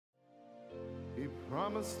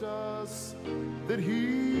promised us that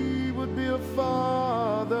he would be a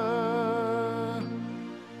father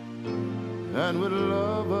and would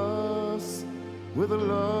love us with a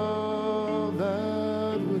love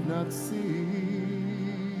that would not cease.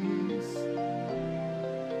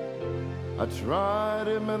 I tried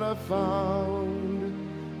him and I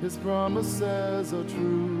found his promises are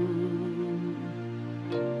true.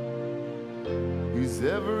 He's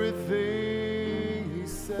everything he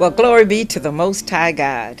said. Well, glory be to the Most High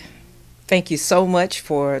God. Thank you so much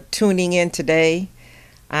for tuning in today.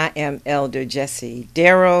 I am Elder Jesse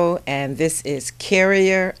Darrow, and this is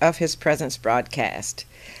Carrier of His Presence broadcast.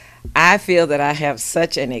 I feel that I have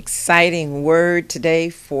such an exciting word today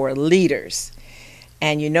for leaders.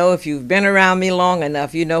 And you know, if you've been around me long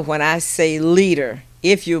enough, you know when I say leader,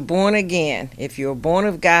 if you're born again, if you're born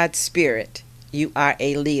of God's Spirit, you are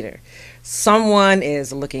a leader. Someone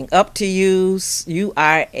is looking up to you. You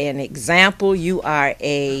are an example. You are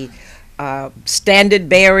a standard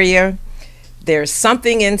bearer. There's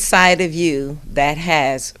something inside of you that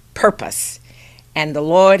has purpose. And the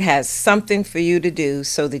Lord has something for you to do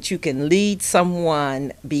so that you can lead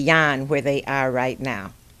someone beyond where they are right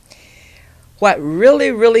now. What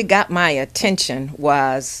really got my attention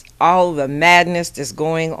was all the madness that's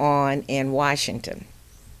going on in Washington.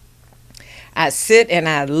 I sit and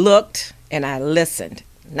I looked and I listened,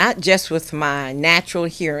 not just with my natural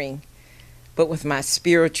hearing, but with my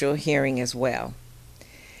spiritual hearing as well.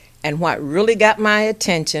 And what really got my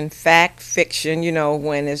attention, fact, fiction, you know,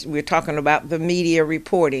 when we're talking about the media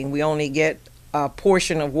reporting, we only get a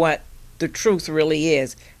portion of what the truth really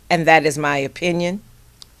is, and that is my opinion.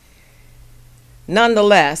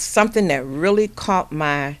 Nonetheless, something that really caught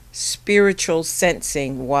my spiritual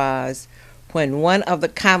sensing was when one of the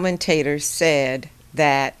commentators said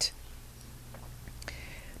that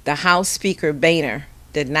the House Speaker Boehner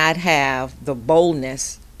did not have the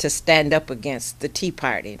boldness to stand up against the Tea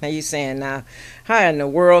Party. Now you're saying, now, how in the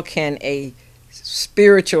world can a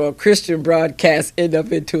spiritual or Christian broadcast end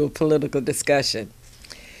up into a political discussion?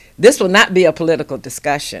 This will not be a political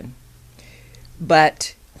discussion.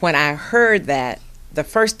 But when I heard that, the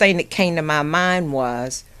first thing that came to my mind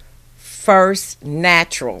was first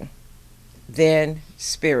natural, then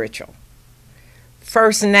spiritual.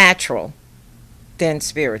 First natural, then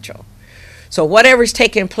spiritual. So whatever's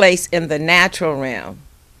taking place in the natural realm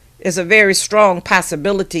is a very strong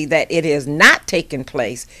possibility that it has not taken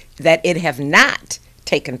place, that it have not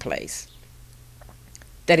taken place,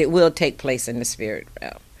 that it will take place in the spirit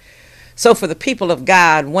realm. So for the people of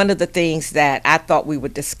God, one of the things that I thought we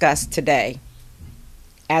would discuss today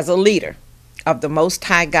as a leader of the Most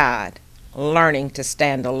High God, learning to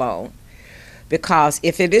stand alone. Because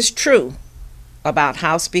if it is true about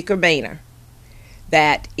House Speaker Boehner,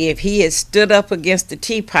 that if he had stood up against the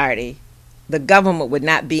Tea Party, the government would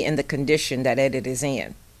not be in the condition that it is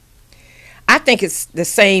in. I think it's the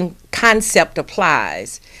same concept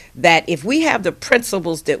applies, that if we have the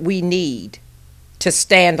principles that we need to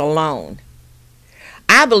stand alone,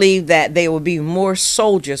 I believe that there will be more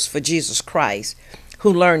soldiers for Jesus Christ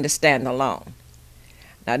who learn to stand alone.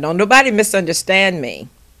 Now, don't nobody misunderstand me.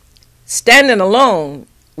 Standing alone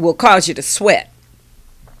will cause you to sweat,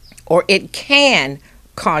 or it can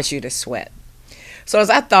cause you to sweat. So as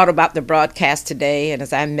I thought about the broadcast today and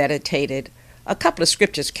as I meditated, a couple of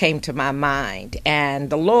scriptures came to my mind, and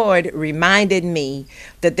the Lord reminded me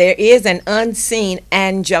that there is an unseen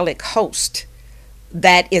angelic host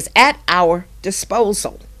that is at our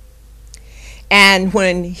disposal. And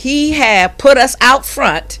when he had put us out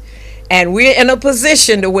front and we're in a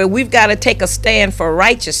position to where we've got to take a stand for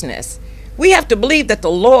righteousness, we have to believe that the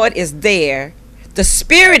Lord is there, the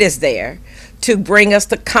Spirit is there to bring us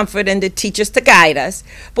the comfort and to teach us, to guide us.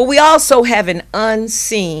 But we also have an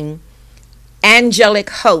unseen angelic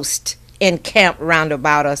host encamped round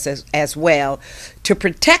about us as well to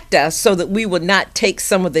protect us so that we would not take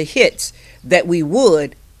some of the hits that we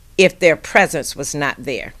would if their presence was not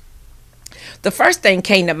there. The first thing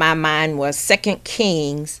came to my mind was 2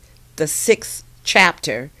 Kings, the 6th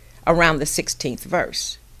chapter, around the 16th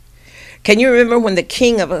verse. Can you remember when the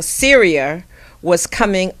king of Assyria was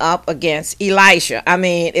coming up against Elisha? I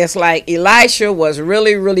mean, it's like Elisha was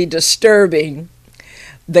really disturbing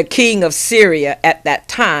the king of Syria at that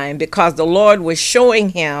time, because the Lord was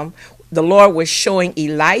showing Elisha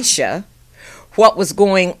what was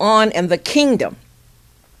going on in the kingdom.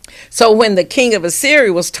 So when the king of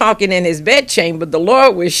Assyria was talking in his bedchamber, the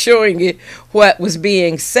Lord was showing you what was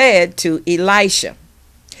being said to Elisha.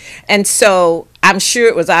 And so I'm sure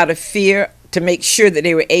it was out of fear to make sure that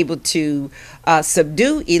they were able to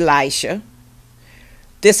subdue Elisha.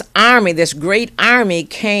 This army, this great army,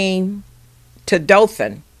 came to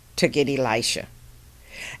Dothan to get Elisha.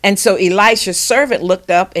 And so Elisha's servant looked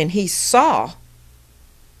up and he saw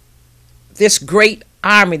this great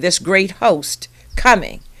army, this great host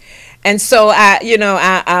coming. And so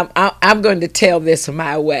I'm going to tell this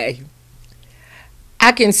my way.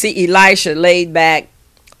 I can see Elisha laid back,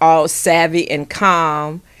 all savvy and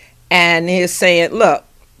calm, and he's saying, look,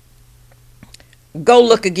 go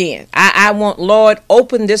look again. I want, Lord,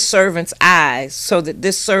 open this servant's eyes so that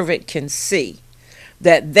this servant can see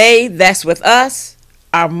that they that's with us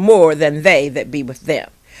are more than they that be with them.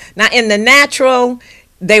 Now, in the natural,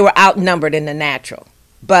 they were outnumbered in the natural.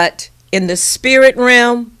 But in the spirit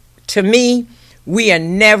realm, to me, we are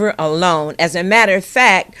never alone. As a matter of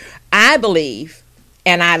fact, I believe,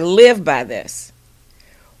 and I live by this,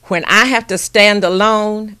 when I have to stand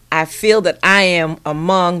alone, I feel that I am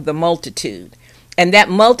among the multitude. And that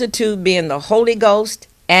multitude being the Holy Ghost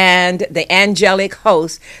and the angelic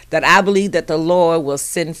host that I believe that the Lord will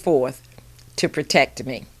send forth to protect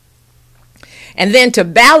me. And then to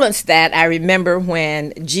balance that, I remember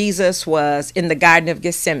when Jesus was in the Garden of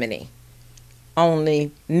Gethsemane,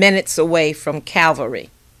 only minutes away from Calvary.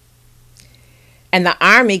 And the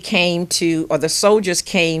army came to, or the soldiers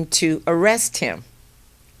came to arrest him.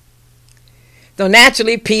 Though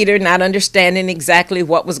naturally, Peter, not understanding exactly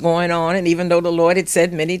what was going on, and even though the Lord had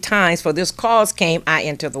said many times, for this cause came I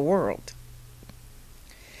into the world.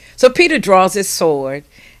 So Peter draws his sword,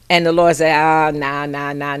 and the Lord said,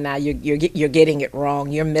 nah, you're getting it wrong.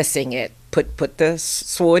 You're missing it. Put the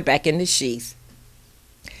sword back in the sheath.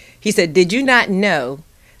 He said, did you not know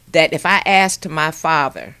that if I asked my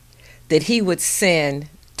Father that he would send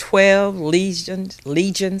 12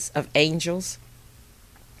 legions of angels,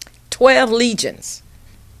 12 legions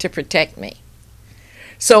to protect me?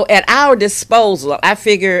 So at our disposal, I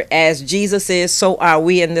figure as Jesus is, so are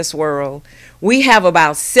we in this world. We have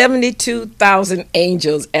about 72,000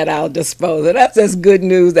 angels at our disposal. That's good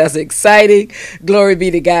news. That's exciting. Glory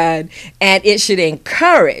be to God. And it should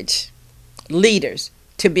encourage leaders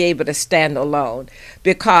to be able to stand alone.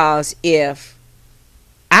 Because if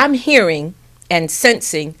I'm hearing and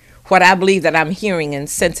sensing what I believe that I'm hearing and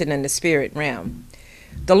sensing in the spirit realm,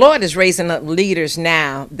 the Lord is raising up leaders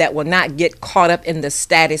now that will not get caught up in the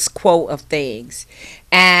status quo of things.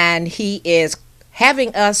 And he is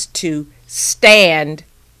having us to stand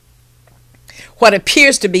what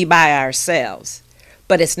appears to be by ourselves,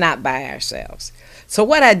 but it's not by ourselves. So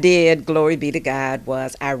what I did, glory be to God,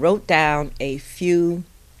 was I wrote down a few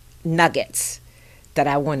nuggets that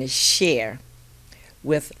I want to share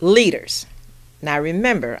with leaders. Now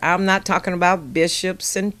remember, I'm not talking about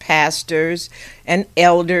bishops and pastors and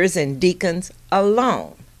elders and deacons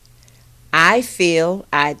alone. I feel,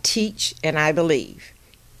 I teach, and I believe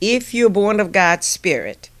if you're born of God's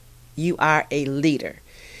Spirit, you are a leader.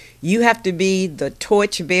 You have to be the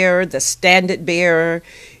torch bearer, the standard bearer.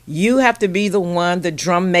 You have to be the one, the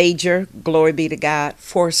drum major, glory be to God,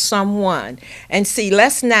 for someone. And see,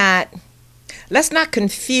 let's not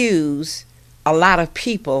confuse a lot of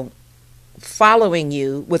people following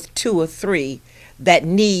you with 2 or 3 that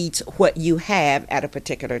needs what you have at a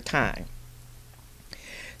particular time.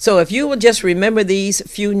 So if you will just remember these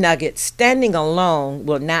few nuggets, standing alone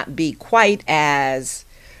will not be quite as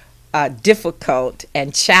difficult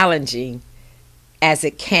and challenging as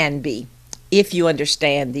it can be if you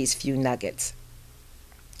understand these few nuggets.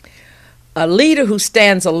 A leader who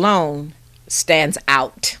stands alone stands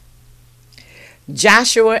out.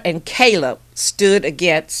 Joshua and Caleb stood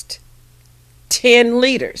against 10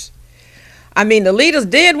 leaders. I mean, the leaders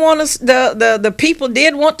did want to, the people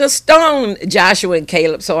did want to stone Joshua and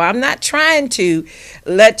Caleb. So I'm not trying to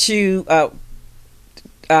let you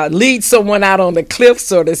lead someone out on the cliff,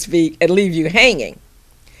 so to speak, and leave you hanging.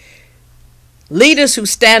 Leaders who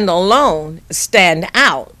stand alone stand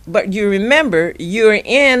out. But you remember, you're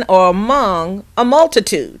in or among a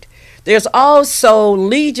multitude. There's also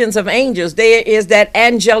legions of angels. There is that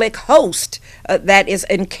angelic host that is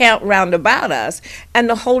encamped round about us, and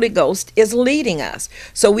the Holy Ghost is leading us.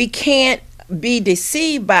 So we can't be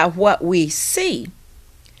deceived by what we see,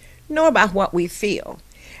 nor by what we feel.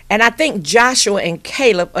 And I think Joshua and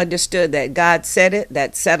Caleb understood that God said it,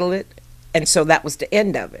 that settled it, and so that was the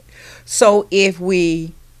end of it. So if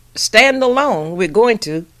we stand alone, we're going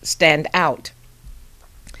to stand out.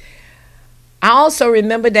 I also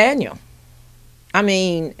remember Daniel. I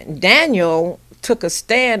mean, Daniel took a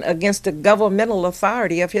stand against the governmental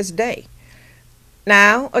authority of his day.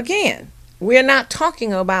 Now, again, we're not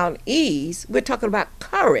talking about ease. We're talking about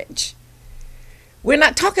courage. We're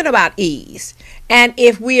not talking about ease. And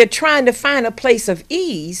if we are trying to find a place of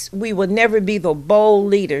ease, we will never be the bold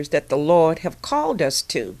leaders that the Lord have called us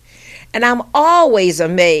to. And I'm always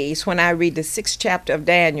amazed when I read the 6th chapter of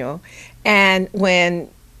Daniel, and when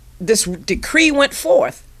this decree went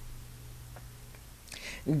forth,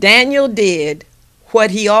 Daniel did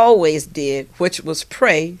what he always did, which was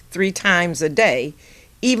pray 3 times a day,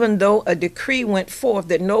 even though a decree went forth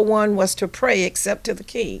that no one was to pray except to the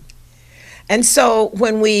king. And so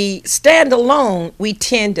when we stand alone, we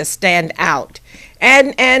tend to stand out.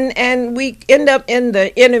 And we end up in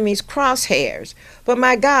the enemy's crosshairs. But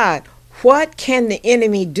my God, what can the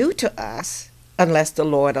enemy do to us unless the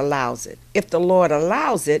Lord allows it? If the Lord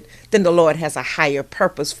allows it, then the Lord has a higher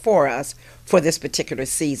purpose for us for this particular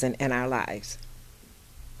season in our lives.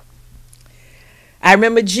 I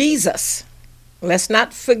remember Jesus. Let's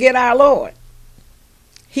not forget our Lord.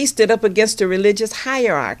 He stood up against the religious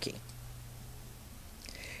hierarchy.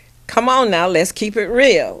 Come on now, let's keep it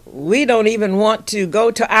real. We don't even want to go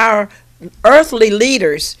to our earthly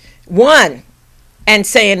leaders, one, and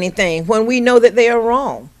say anything when we know that they are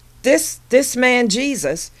wrong. This man,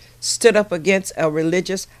 Jesus, stood up against a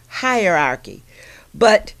religious hierarchy.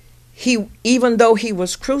 But even though he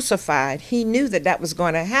was crucified, he knew that that was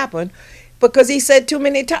going to happen, because he said too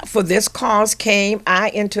many times, for this cause came I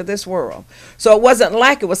into this world. So it wasn't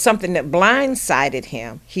like it was something that blindsided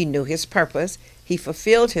him. He knew his purpose. He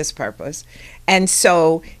fulfilled his purpose. And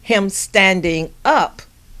so him standing up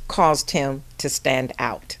caused him to stand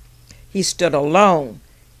out. He stood alone,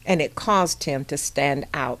 and it caused him to stand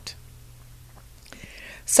out.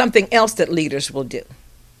 Something else that leaders will do.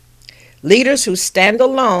 Leaders who stand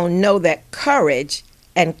alone know that courage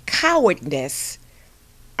and cowardice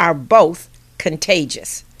are both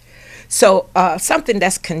contagious. So something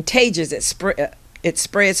that's contagious, it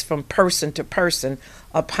spreads from person to person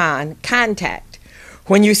upon contact.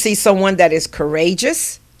 When you see someone that is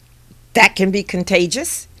courageous, that can be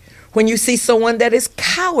contagious. When you see someone that is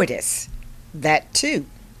cowardice, that too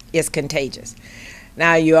is contagious.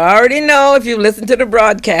 Now, you already know, if you listen to the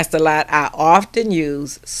broadcast a lot, I often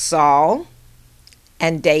use Saul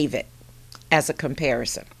and David as a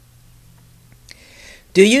comparison.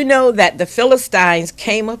 Do you know that the Philistines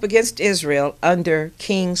came up against Israel under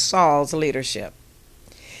King Saul's leadership?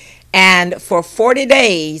 And for 40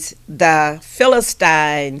 days, the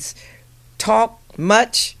Philistines talked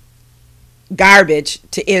much garbage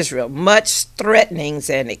to Israel, much threatenings,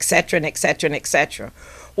 and etc., and etc., and etc.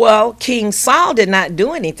 Well, King Saul did not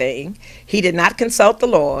do anything. He did not consult the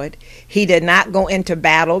Lord. He did not go into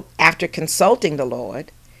battle after consulting the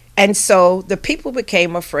Lord. And so the people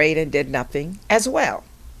became afraid and did nothing as well.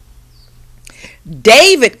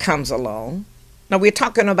 David comes along. Now, we're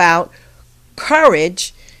talking about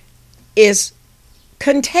courage is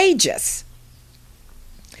contagious.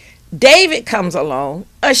 David comes along,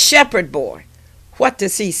 a shepherd boy. What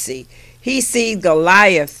does he see? He sees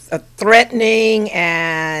Goliath threatening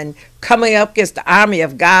and coming up against the army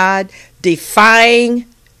of God, defying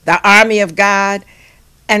the army of God.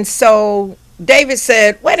 And so David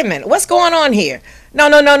said, wait a minute, what's going on here?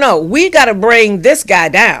 No. We got to bring this guy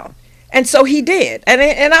down. And so he did.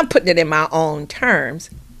 And I'm putting it in my own terms.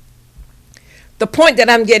 The point that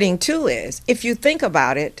I'm getting to is, if you think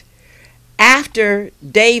about it, after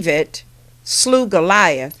David slew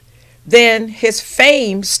Goliath, then his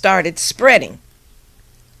fame started spreading.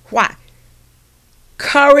 Why?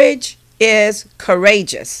 Courage is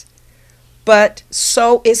courageous, but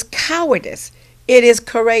so is cowardice. It is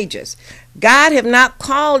courageous. God have not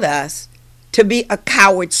called us to be a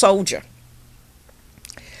coward soldier.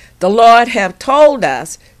 The Lord have told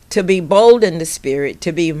us to be bold in the spirit,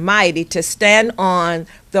 to be mighty, to stand on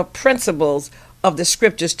the principles of the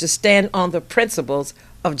scriptures, to stand on the principles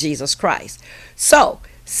of Jesus Christ. So,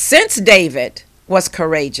 since David was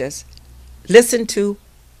courageous, listen to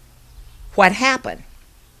what happened.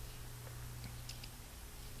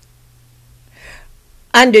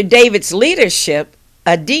 Under David's leadership,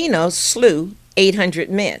 Adino slew 800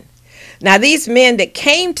 men. Now, these men that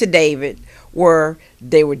came to David were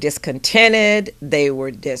discontented. They were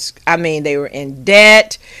in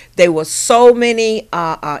debt. There were so many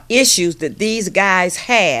issues that these guys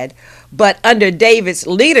had. But under David's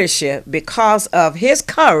leadership, because of his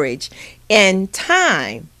courage and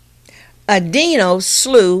time, Adino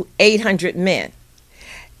slew 800 men.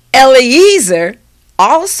 Eliezer,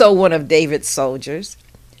 also one of David's soldiers,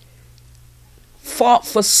 fought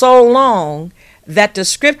for so long that the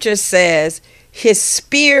scripture says his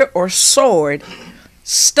spear or sword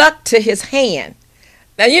stuck to his hand.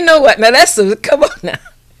 Now, you know what? Now, come on now.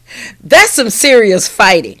 That's some serious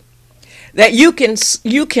fighting. That you can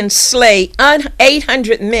slay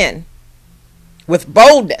 800 men with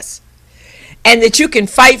boldness, and that you can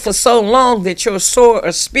fight for so long that your sword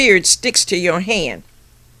or spear sticks to your hand.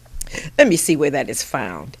 Let me see where that is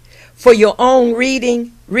found. For your own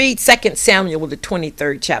reading, read 2 Samuel, the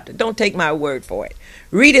 23rd chapter. Don't take my word for it.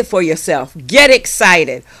 Read it for yourself. Get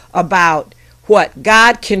excited about what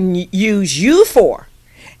God can use you for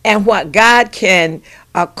and what God can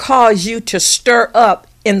cause you to stir up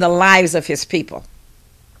in the lives of his people.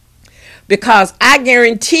 Because I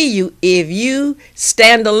guarantee you, if you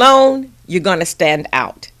stand alone, you're going to stand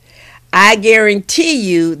out. I guarantee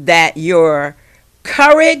you that your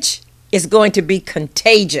courage is going to be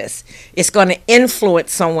contagious. It's going to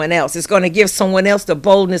influence someone else. It's going to give someone else the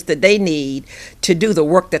boldness that they need to do the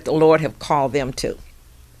work that the Lord have called them to.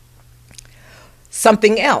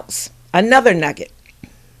 Something else, another nugget.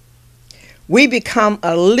 We become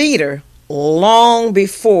a leader long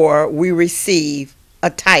before we receive a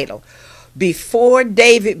title. Before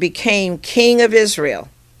David became king of Israel,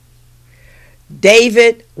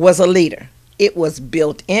 David was a leader. It was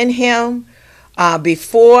built in him.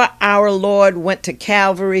 Before our Lord went to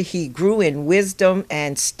Calvary, he grew in wisdom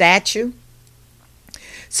and stature.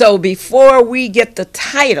 So before we get the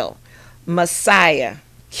title, Messiah,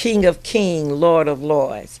 King of Kings, Lord of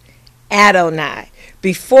Lords, Adonai,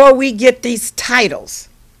 before we get these titles,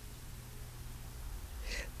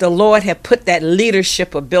 the Lord had put that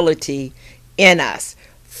leadership ability in us.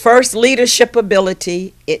 First, leadership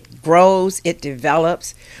ability, it grows, it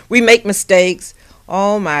develops. We make mistakes.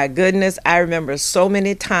 Oh my goodness, I remember so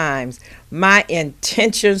many times my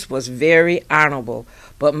intentions was very honorable,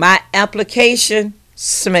 but my application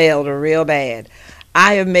smelled real bad.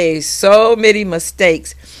 I have made so many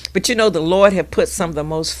mistakes, but you know, the Lord had put some of the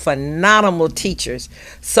most phenomenal teachers,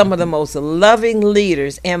 some of the most loving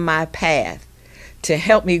leaders in my path to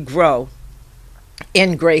help me grow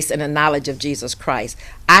in grace and the knowledge of Jesus Christ.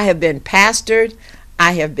 I have been pastored,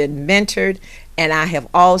 I have been mentored, and I have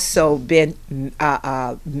also been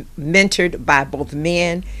mentored by both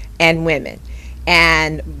men and women.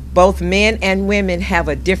 And both men and women have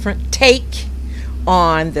a different take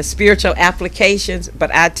on the spiritual applications,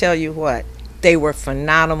 but I tell you what, they were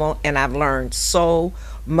phenomenal, and I've learned so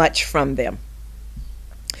much from them.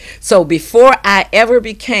 So before I ever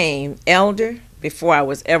became elder, before I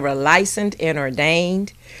was ever licensed and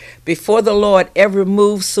ordained, before the Lord ever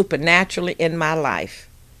moved supernaturally in my life,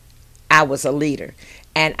 I was a leader,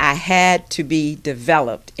 and I had to be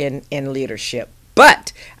developed in leadership.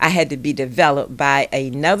 But I had to be developed by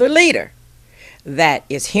another leader that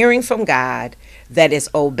is hearing from God, that is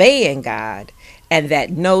obeying God, and that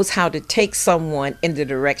knows how to take someone in the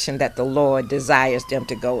direction that the Lord desires them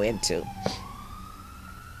to go into.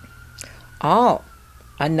 Oh,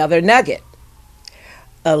 another nugget.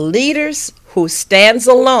 A leader who stands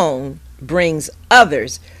alone brings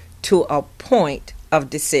others to a point of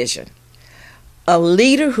decision. A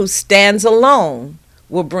leader who stands alone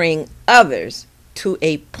will bring others to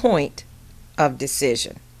a point of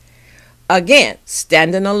decision. Again,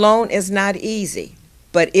 standing alone is not easy,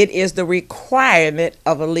 but it is the requirement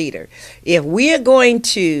of a leader. If we are going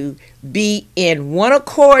to be in one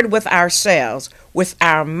accord with ourselves, with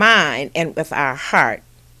our mind, and with our heart,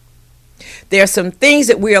 there are some things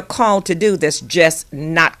that we are called to do that's just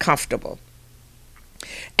not comfortable.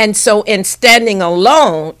 And so in standing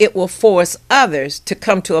alone, it will force others to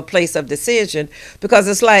come to a place of decision, because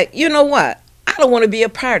it's like, you know what? I don't want to be a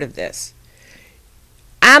part of this.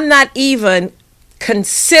 I'm not even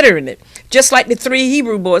considering it. Just like the 3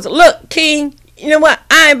 Hebrew boys. Look, King, you know what?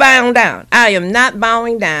 I ain't bowing down. I am not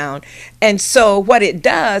bowing down. And so what it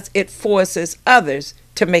does, it forces others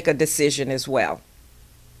to make a decision as well.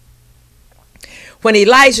 When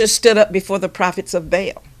Elijah stood up before the prophets of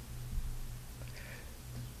Baal,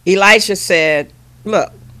 Elisha said,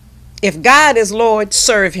 look, if God is Lord,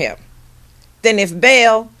 serve him. Then if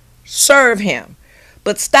Baal, serve him.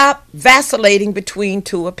 But stop vacillating between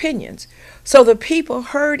two opinions. So the people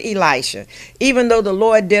heard Elisha, even though the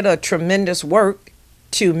Lord did a tremendous work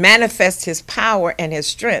to manifest his power and his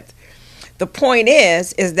strength. The point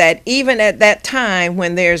is that even at that time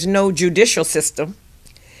when there's no judicial system,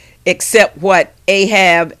 except what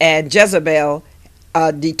Ahab and Jezebel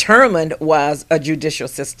determined was a judicial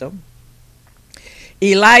system,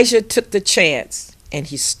 Elijah took the chance and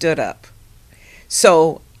he stood up.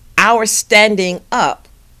 So our standing up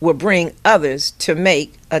will bring others to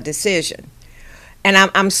make a decision. And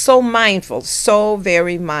I'm so mindful, so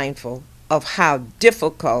very mindful of how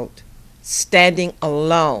difficult standing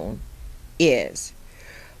alone is.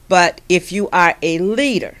 But if you are a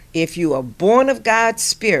leader, if you are born of God's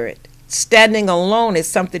Spirit, standing alone is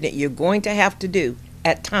something that you're going to have to do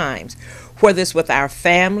at times, whether it's with our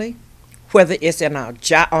family, whether it's in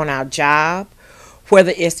on our job,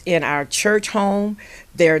 whether it's in our church home.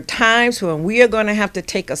 There are times when we are going to have to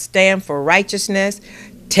take a stand for righteousness,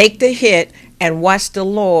 take the hit, and watch the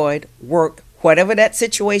Lord work whatever that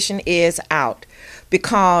situation is out.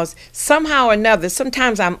 Because somehow or another,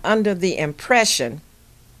 sometimes I'm under the impression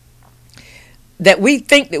that we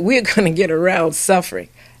think that we're going to get around suffering.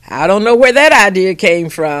 I don't know where that idea came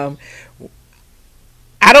from.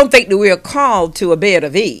 I don't think that we are called to a bed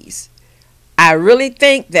of ease. I really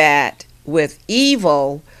think that with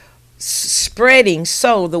evil spreading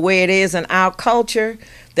so the way it is in our culture,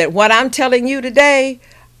 that what I'm telling you today,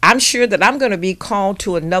 I'm sure that I'm going to be called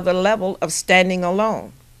to another level of standing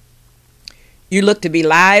alone. You look to be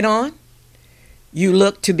lied on. You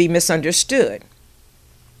look to be misunderstood.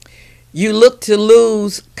 You look to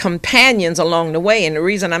lose companions along the way. And the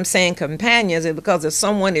reason I'm saying companions is because if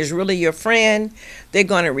someone is really your friend, they're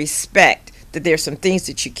going to respect that there's some things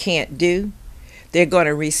that you can't do. They're going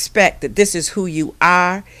to respect that this is who you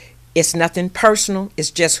are. It's nothing personal.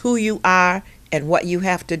 It's just who you are and what you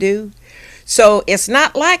have to do. So it's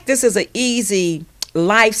not like this is an easy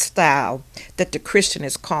lifestyle that the Christian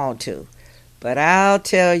is called to. But I'll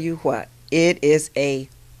tell you what, it is a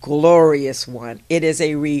glorious one. It is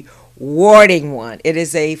a rewarding one. It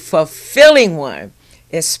is a fulfilling one,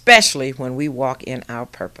 especially when we walk in our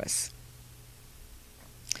purpose.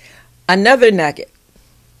 Another nugget.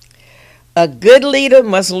 A good leader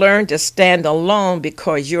must learn to stand alone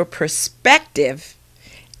because your perspective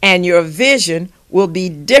and your vision will be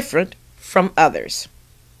different from others.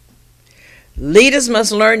 Leaders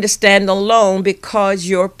must learn to stand alone because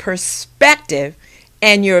your perspective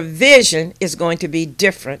and your vision is going to be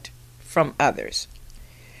different from others.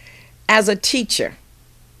 As a teacher,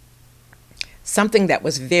 something that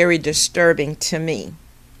was very disturbing to me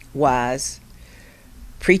was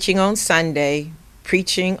preaching on Sunday,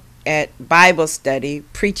 preaching at Bible study,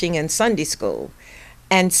 preaching in Sunday school.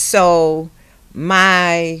 And so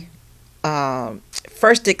my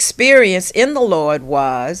first experience in the Lord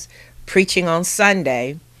was preaching on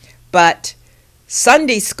Sunday, but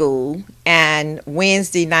Sunday school and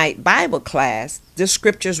Wednesday night Bible class, the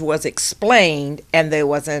scriptures was explained and there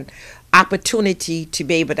was an opportunity to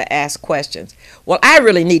be able to ask questions. Well, I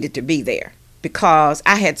really needed to be there because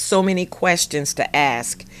I had so many questions to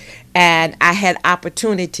ask, and I had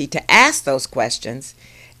opportunity to ask those questions,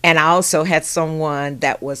 and I also had someone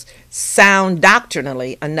that was sound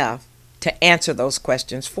doctrinally enough to answer those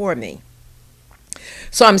questions for me.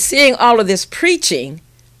 So I'm seeing all of this preaching,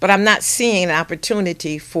 but I'm not seeing an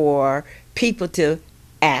opportunity for people to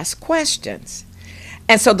ask questions.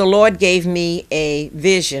 And so the Lord gave me a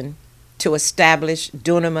vision to establish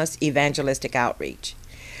Dunamis Evangelistic Outreach.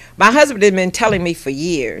 My husband had been telling me for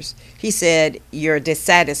years, he said, your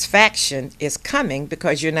dissatisfaction is coming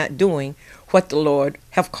because you're not doing what the Lord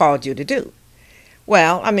have called you to do.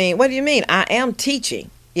 Well, I mean, what do you mean? I am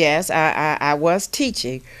teaching. Yes, I was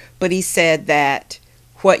teaching, but he said that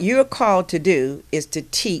what you're called to do is to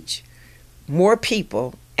teach more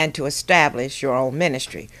people and to establish your own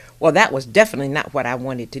ministry. Well, that was definitely not what I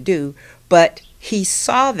wanted to do, but he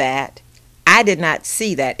saw that. I did not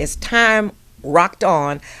see that. As time rocked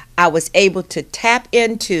on, I was able to tap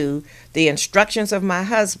into the instructions of my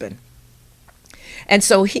husband. And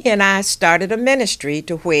so he and I started a ministry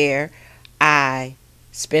to where I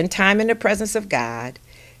spend time in the presence of God,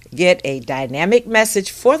 get a dynamic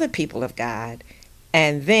message for the people of God,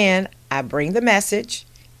 and then I bring the message,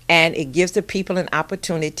 and it gives the people an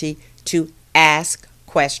opportunity to ask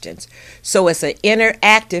questions. So it's an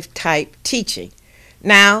interactive type teaching.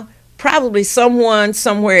 Now, probably someone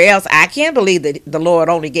somewhere else, I can't believe that the Lord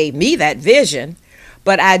only gave me that vision,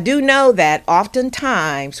 but I do know that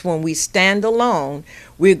oftentimes when we stand alone,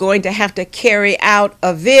 we're going to have to carry out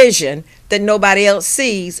a vision that nobody else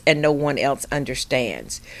sees and no one else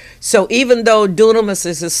understands. So even though Dunamis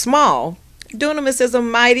is small, Dunamis is a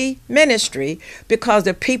mighty ministry because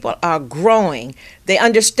the people are growing. They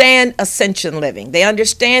understand ascension living. They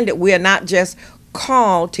understand that we are not just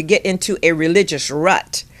called to get into a religious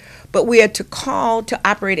rut, but we are called to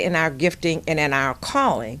operate in our gifting and in our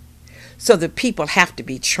calling. So the people have to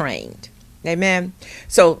be trained. Amen.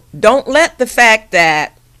 So don't let the fact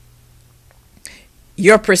that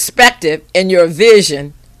your perspective and your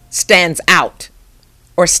vision stands out,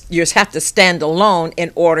 or you have to stand alone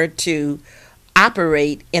in order to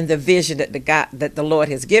operate in the vision that the Lord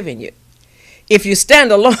has given you. If you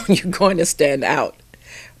stand alone, you're going to stand out.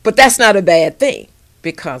 But that's not a bad thing,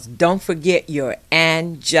 because don't forget your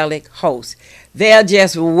angelic hosts. They're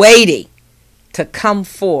just waiting to come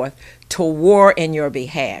forth to war in your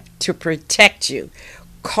behalf, to protect you,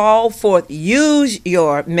 Call forth, use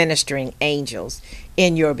your ministering angels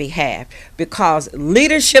in your behalf, because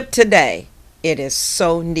leadership today, it is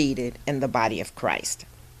so needed in the body of Christ.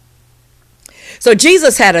 So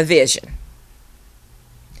Jesus had a vision.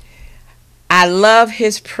 I love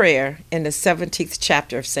his prayer in the 17th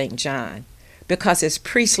chapter of St. John, because his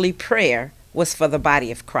priestly prayer was for the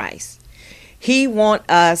body of Christ. He wants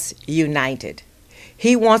us united.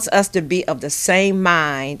 He wants us to be of the same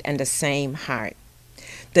mind and the same heart.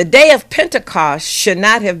 The day of Pentecost should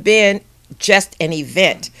not have been just an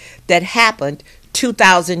event that happened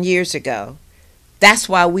 2,000 years ago. That's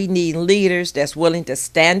why we need leaders that's willing to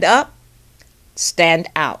stand up, stand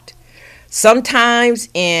out. Sometimes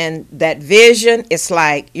in that vision, it's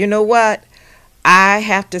like, you know what? I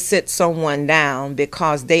have to sit someone down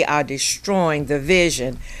because they are destroying the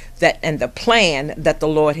vision that and the plan that the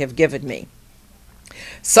Lord have given me.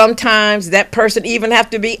 Sometimes that person even have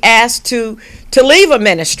to be asked to leave a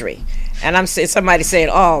ministry. And I'm saying, somebody saying,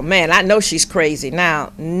 oh man, I know she's crazy.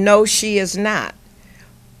 Now, no, she is not.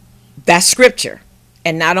 That's scripture.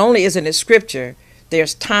 And not only isn't it scripture,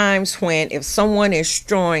 there's times when if someone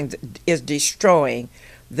is destroying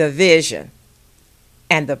the vision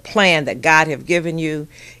and the plan that God have given you,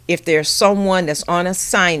 if there's someone that's on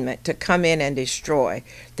assignment to come in and destroy,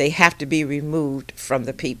 they have to be removed from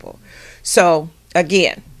the people. So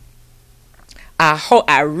again,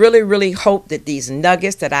 I really, really hope that these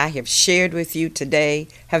nuggets that I have shared with you today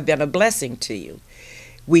have been a blessing to you.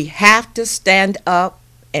 We have to stand up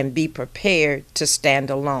and be prepared to stand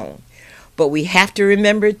alone. But we have to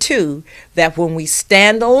remember, too, that when we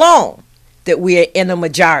stand alone, that we are in a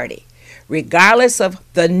majority. Regardless of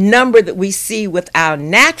the number that we see with our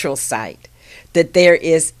natural sight, that there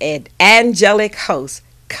is an angelic host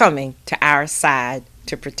coming to our side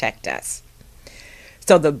to protect us.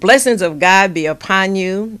 So the blessings of God be upon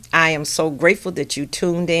you. I am so grateful that you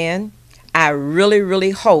tuned in. I really,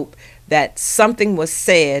 really hope that something was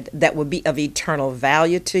said that will be of eternal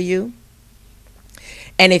value to you.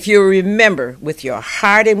 And if you remember with your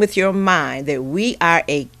heart and with your mind that we are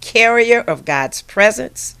a carrier of God's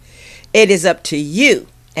presence, it is up to you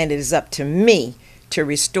and it is up to me to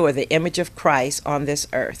restore the image of Christ on this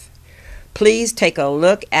earth. Please take a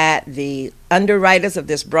look at the underwriters of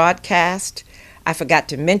this broadcast. I forgot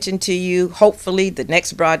to mention to you, hopefully the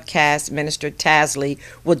next broadcast, Minister Tasley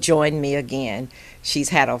will join me again. She's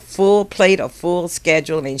had a full plate, a full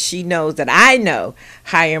schedule, and she knows that I know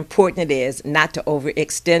how important it is not to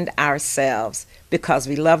overextend ourselves. Because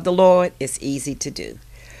we love the Lord, it's easy to do.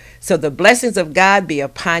 So the blessings of God be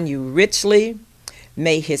upon you richly.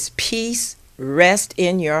 May his peace rest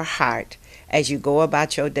in your heart as you go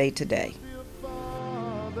about your day today.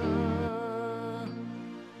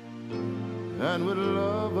 And would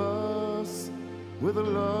love us with a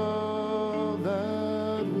love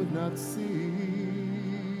that would not cease.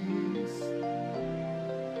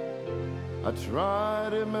 I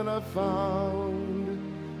tried him and I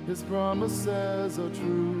found his promises are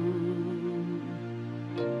true.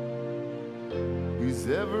 He's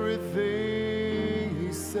everything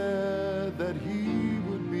he said that he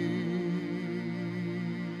would be.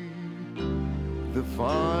 The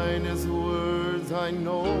finest words I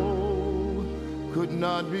know could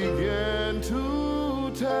not begin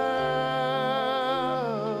to tell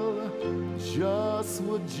just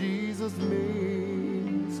what Jesus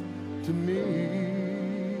means to me.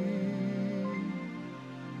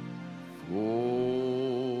 For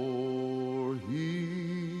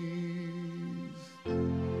he's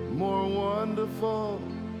more wonderful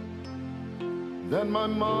than my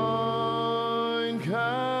mind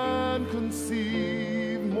can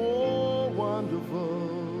conceive, more wonderful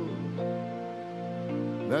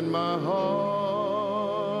than my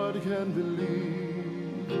heart can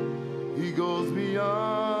believe. He goes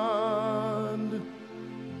beyond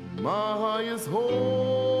my highest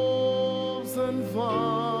hopes and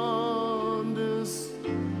finds